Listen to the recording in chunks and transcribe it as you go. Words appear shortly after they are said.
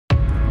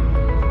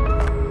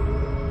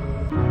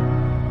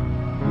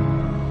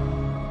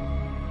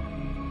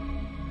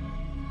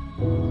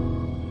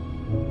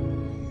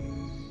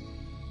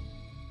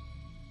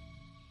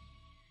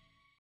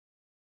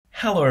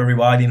Hello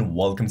everybody and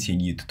welcome to a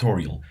new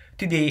tutorial.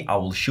 Today I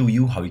will show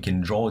you how you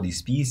can draw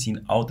this piece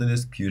in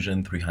Autodesk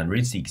Fusion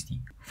 360.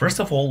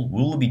 First of all,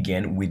 we will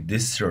begin with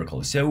this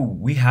circle. So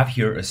we have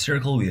here a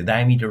circle with a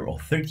diameter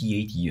of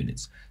 38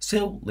 units.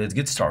 So let's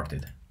get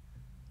started.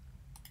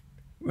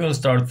 We'll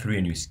start through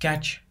a new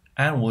sketch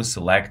and we'll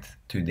select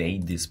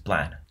today this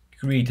plan.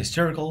 Create a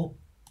circle,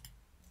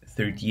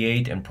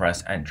 38, and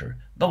press enter.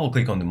 Double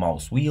click on the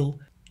mouse wheel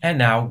and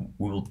now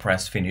we will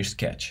press finish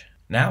sketch.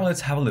 Now let's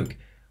have a look.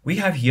 We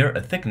have here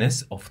a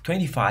thickness of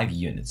 25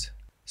 units.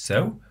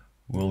 So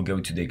we'll go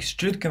to the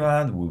extrude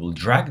command, we will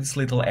drag this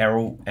little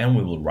arrow and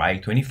we will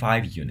write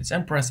 25 units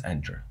and press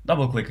enter.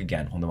 Double click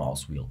again on the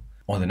mouse wheel.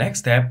 On the next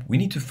step, we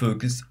need to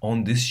focus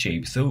on this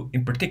shape. So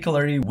in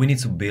particular, we need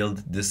to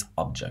build this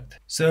object.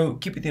 So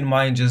keep it in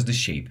mind, just the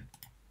shape.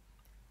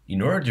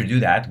 In order to do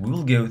that, we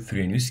will go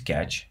through a new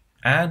sketch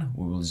and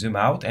we will zoom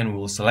out and we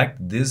will select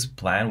this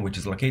plan, which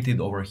is located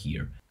over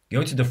here.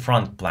 Go to the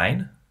front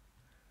plane,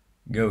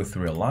 go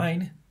through a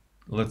line.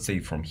 Let's say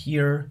from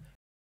here.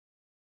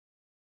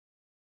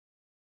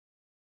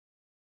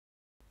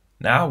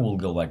 Now we'll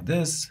go like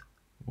this,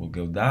 we'll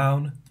go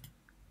down,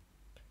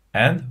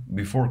 and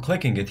before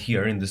clicking it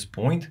here in this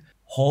point,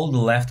 hold the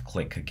left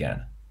click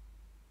again.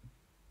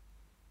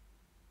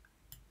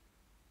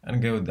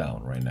 And go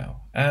down right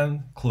now,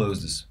 and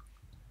close this.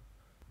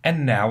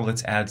 And now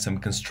let's add some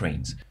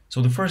constraints.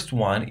 So the first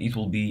one, it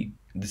will be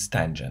this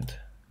tangent.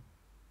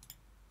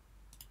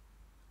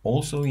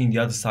 Also in the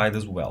other side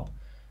as well.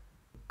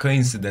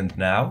 Coincident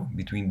now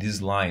between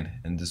this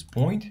line and this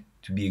point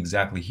to be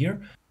exactly here.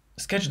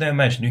 Sketch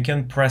dimension, you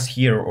can press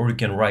here or you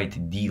can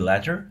write D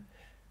letter.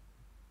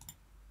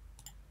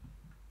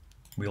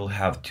 We'll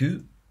have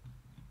 2.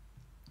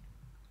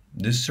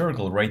 This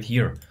circle right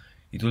here,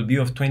 it will be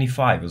of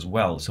 25 as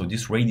well, so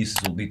this radius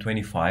will be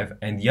 25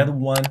 and the other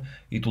one,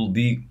 it will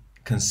be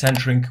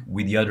concentric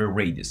with the other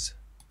radius.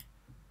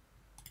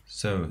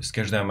 So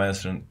sketch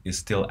dimension is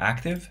still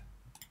active,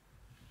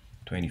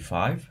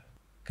 25.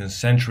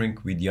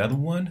 Concentric with the other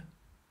one.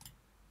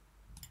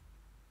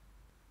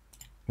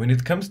 When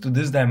it comes to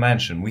this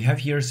dimension, we have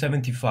here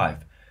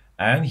 75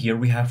 and here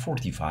we have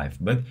 45,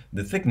 but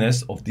the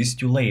thickness of these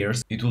two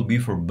layers, it will be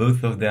for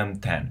both of them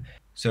 10.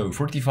 So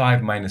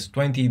 45 minus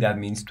 20, that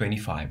means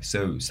 25.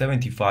 So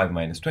 75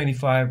 minus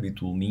 25,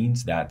 it will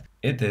means that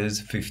it is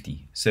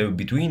 50. So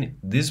between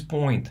this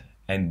point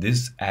and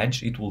this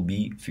edge, it will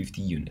be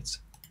 50 units.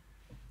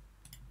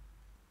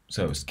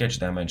 So sketch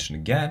dimension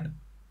again.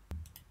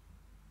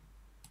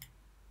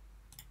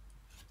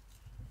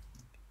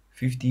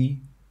 50,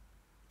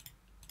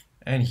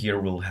 and here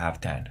we'll have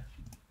 10.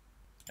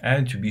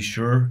 And to be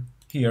sure,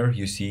 here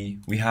you see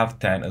we have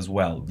 10 as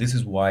well. This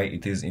is why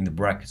it is in the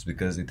brackets,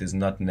 because it is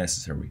not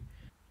necessary.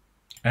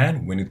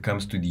 And when it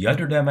comes to the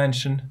other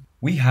dimension,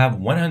 we have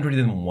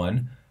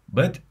 101,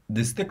 but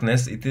this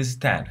thickness, it is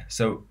 10.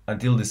 So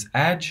until this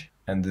edge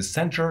and the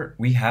center,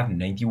 we have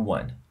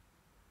 91.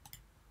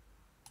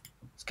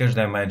 Sketch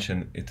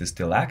dimension, it is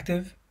still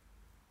active.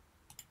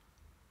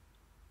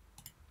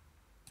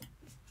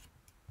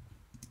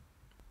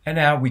 And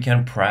now we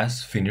can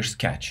press finish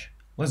sketch.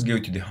 Let's go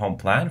to the home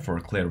plan for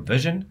clear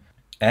vision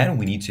and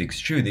we need to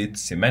extrude it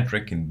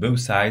symmetric in both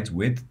sides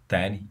with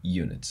 10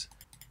 units.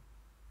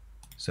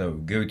 So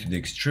go to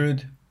the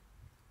extrude,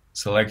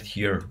 select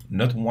here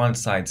not one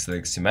side,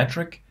 select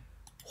symmetric,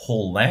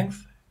 whole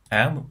length,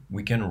 and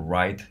we can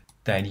write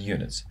 10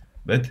 units.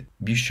 But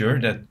be sure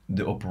that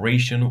the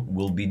operation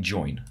will be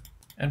join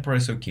and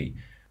press OK.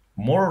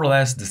 More or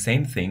less the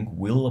same thing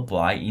will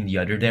apply in the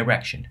other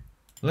direction.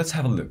 Let's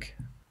have a look.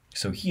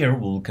 So here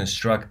we'll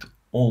construct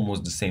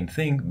almost the same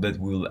thing, but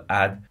we'll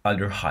add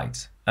other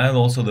heights. And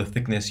also the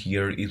thickness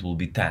here, it will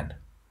be 10.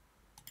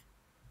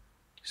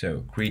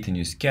 So create a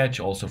new sketch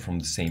also from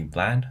the same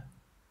plan.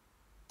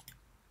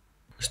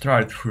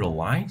 Start through a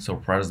line, so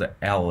press the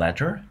L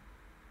letter.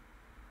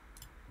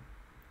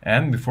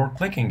 And before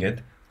clicking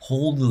it,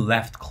 hold the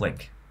left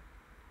click.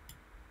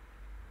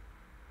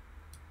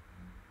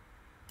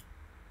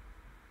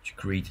 To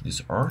create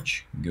this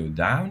arch, go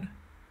down.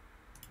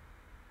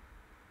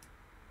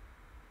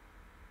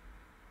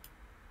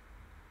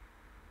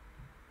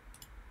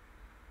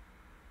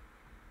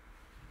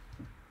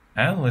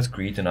 And let's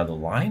create another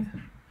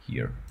line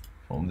here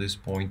from this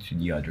point to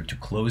the other to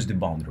close the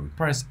boundary.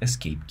 Press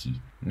escape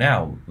key.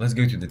 Now let's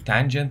go to the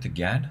tangent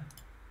again.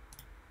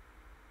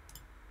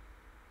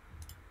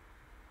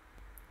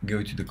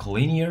 Go to the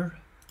collinear,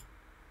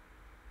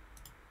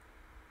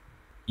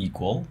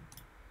 equal,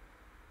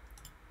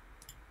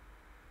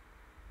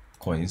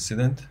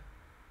 coincident,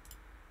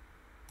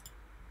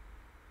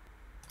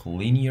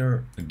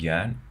 collinear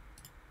again,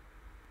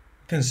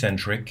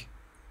 concentric,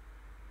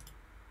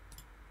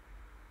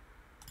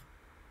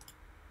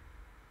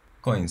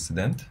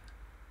 coincident,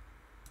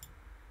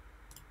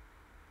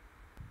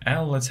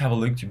 and let's have a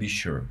look to be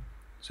sure.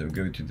 So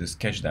go to the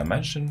sketch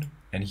dimension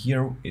and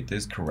here it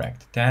is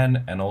correct,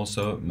 10, and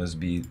also must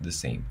be the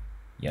same.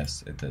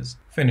 Yes, it is.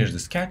 Finish the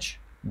sketch,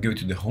 go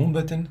to the home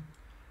button,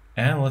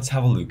 and let's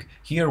have a look.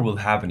 Here we'll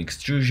have an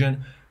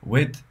extrusion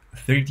with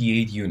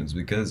 38 units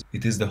because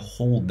it is the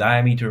whole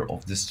diameter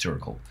of this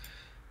circle.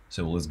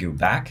 So let's go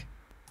back,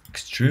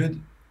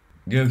 extrude,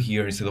 go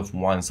here, instead of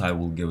one side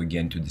we'll go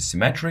again to the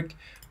symmetric,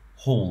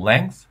 whole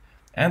length,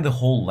 and the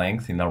whole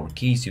length in our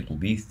case it will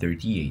be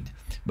 38.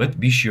 But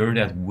be sure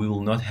that we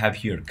will not have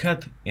here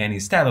cut, and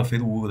instead of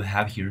it we will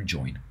have here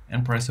join,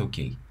 and press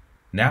OK.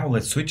 Now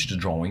let's switch the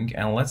drawing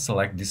and let's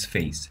select this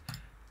face.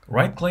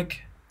 Right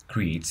click,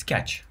 create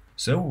sketch.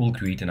 So we'll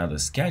create another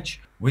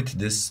sketch with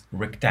this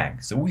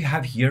rectangle. So we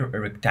have here a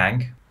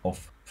rectangle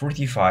of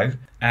 45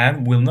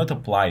 and we'll not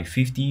apply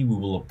 50, we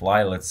will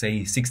apply, let's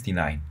say,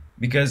 69.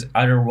 Because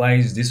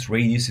otherwise this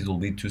radius it will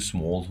be too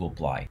small to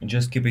apply. And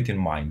just keep it in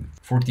mind,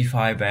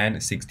 45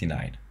 and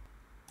 69.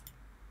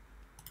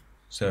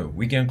 So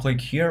we can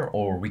click here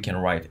or we can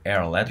write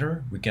R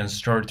letter. We can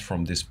start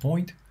from this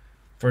point.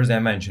 First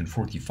dimension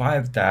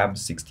 45, tab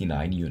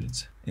 69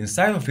 units.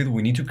 Inside of it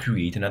we need to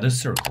create another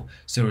circle.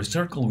 So a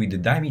circle with a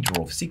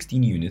diameter of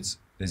 16 units,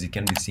 as it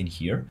can be seen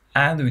here,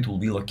 and it will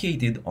be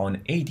located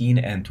on 18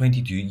 and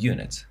 22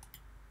 units.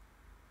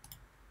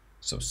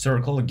 So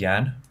circle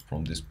again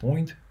from this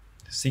point,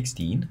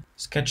 16,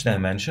 sketch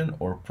dimension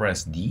or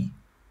press D.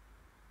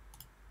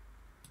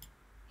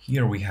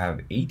 Here we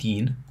have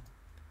 18,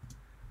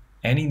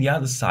 and in the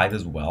other side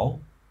as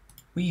well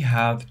we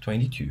have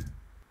 22.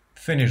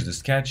 Finish the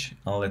sketch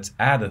and let's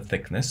add a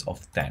thickness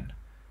of 10.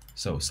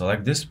 So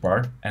select this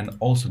part and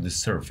also the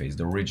surface,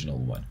 the original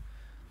one,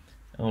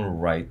 and we'll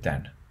write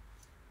 10.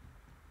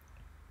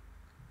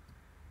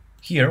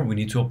 Here we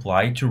need to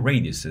apply two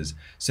radiuses,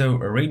 so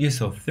a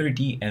radius of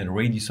 30 and a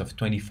radius of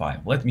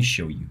 25. Let me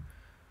show you.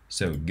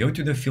 So go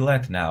to the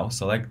fillet now,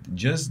 select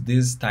just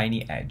this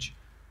tiny edge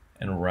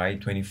and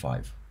write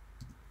 25.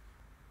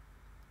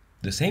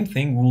 The same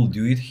thing, we'll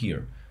do it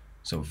here.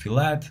 So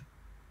fillet,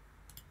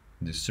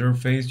 the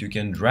surface, you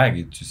can drag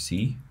it to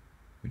see,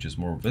 which is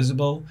more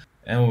visible,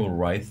 and we'll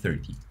write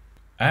 30.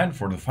 And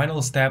for the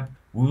final step,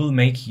 we will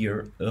make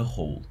here a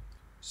hole.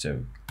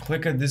 So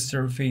click at this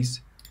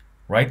surface,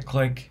 right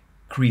click,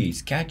 create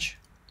sketch,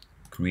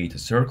 create a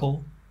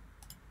circle,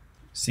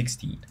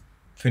 16.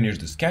 Finish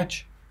the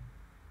sketch,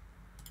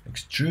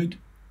 extrude,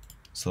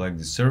 select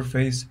the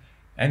surface,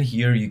 and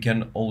here you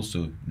can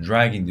also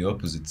drag in the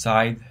opposite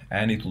side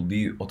and it will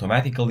be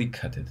automatically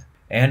cutted.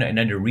 And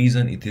another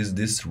reason, it is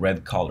this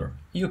red color.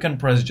 You can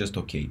press just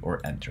OK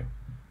or enter.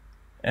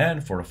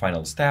 And for the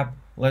final step,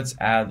 let's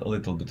add a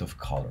little bit of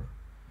color.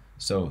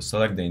 So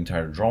select the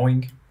entire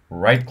drawing,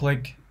 right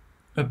click,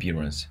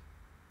 appearance,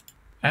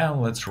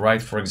 and let's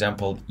write, for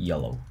example,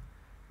 yellow.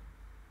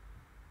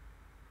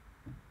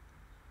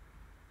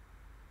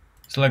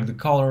 Select the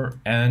color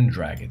and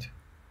drag it.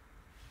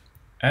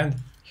 And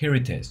here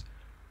it is.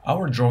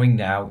 Our drawing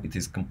now it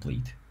is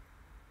complete.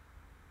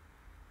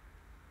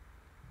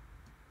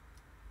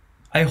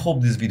 I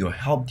hope this video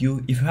helped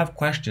you. If you have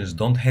questions,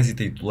 don't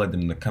hesitate to let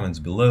them in the comments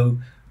below.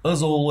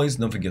 As always,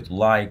 don't forget to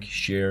like,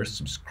 share,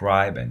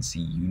 subscribe, and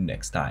see you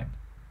next time.